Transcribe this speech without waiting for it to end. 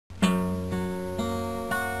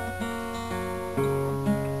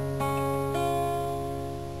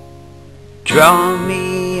Draw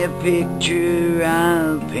me a picture,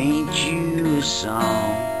 I'll paint you a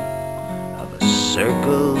song of a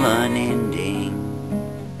circle unending.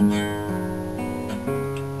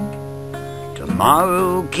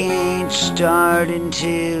 Tomorrow can't start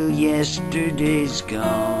until yesterday's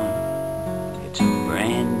gone. It's a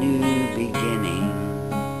brand new beginning.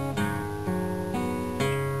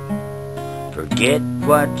 Forget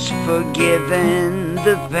what's forgiven,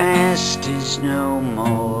 the past is no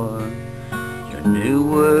more. Your new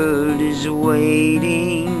world is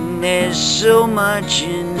waiting, there's so much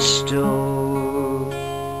in store.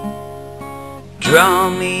 Draw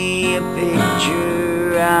me a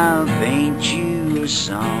picture, I'll paint you a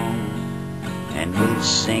song, and we'll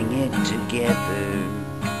sing it together.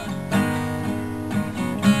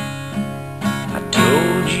 I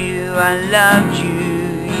told you I loved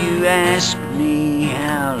you, you asked me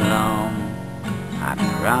how long. I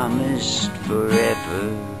promised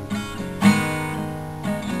forever.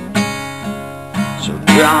 So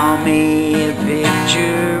draw me a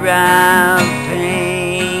picture, I'll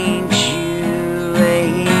paint you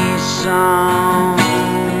a song.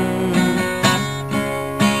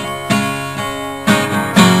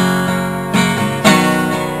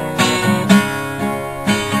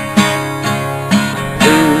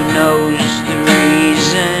 Who knows the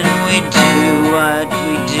reason we do what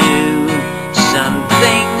we do? Some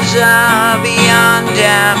things are beyond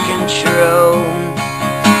our control.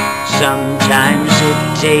 Sometimes it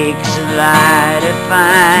takes a lie to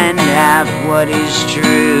find out what is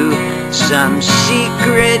true. Some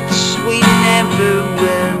secrets we never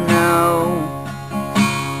will know.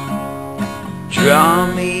 Draw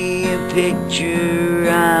me a picture,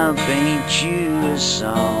 I'll paint you a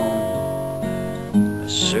song, a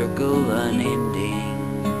circle unending.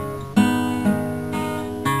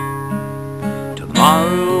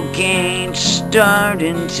 Tomorrow can't start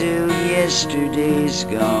until yesterday's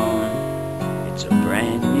gone. It's a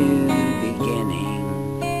brand new beginning.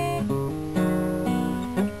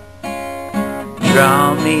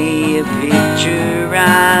 Draw me a picture,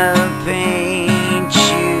 I'll paint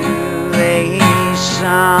you a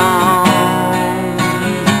song.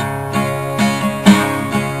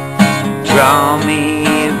 Draw me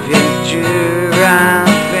a picture, I'll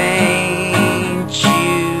paint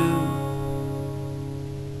you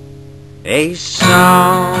a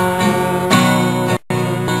song.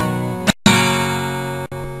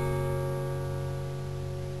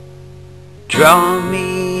 Draw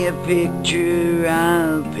me a picture,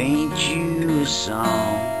 I'll paint you a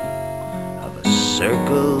song of a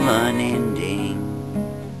circle unending.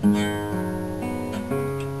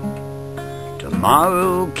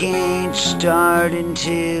 Tomorrow can't start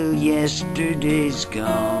until yesterday's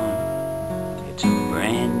gone. It's a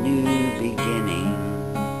brand new beginning.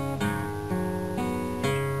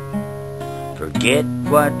 Forget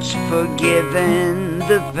what's forgiven,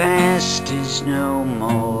 the past is no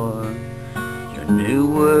more. New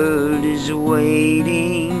world is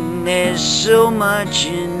waiting, there's so much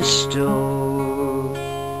in store.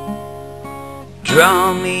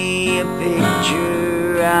 Draw me a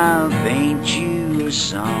picture, I'll paint you a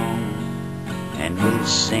song, and we'll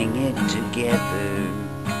sing it together.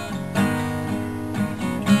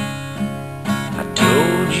 I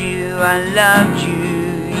told you I loved you,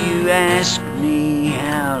 you asked me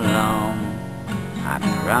how long. I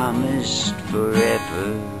promised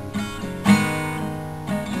forever.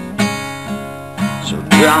 So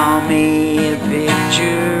draw me a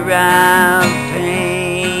picture, I'll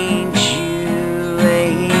paint you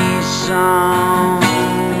a song.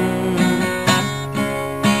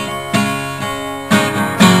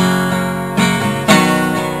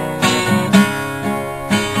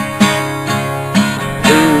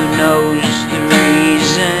 Who knows the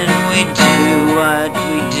reason we do what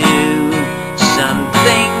we do? Some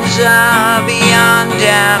things are beyond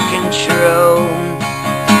our control.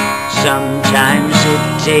 Sometimes it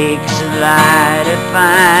takes a lie to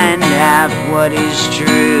find out what is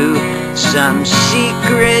true. Some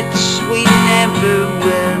secrets we never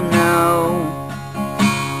will know.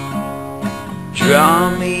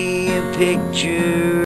 Draw me a picture,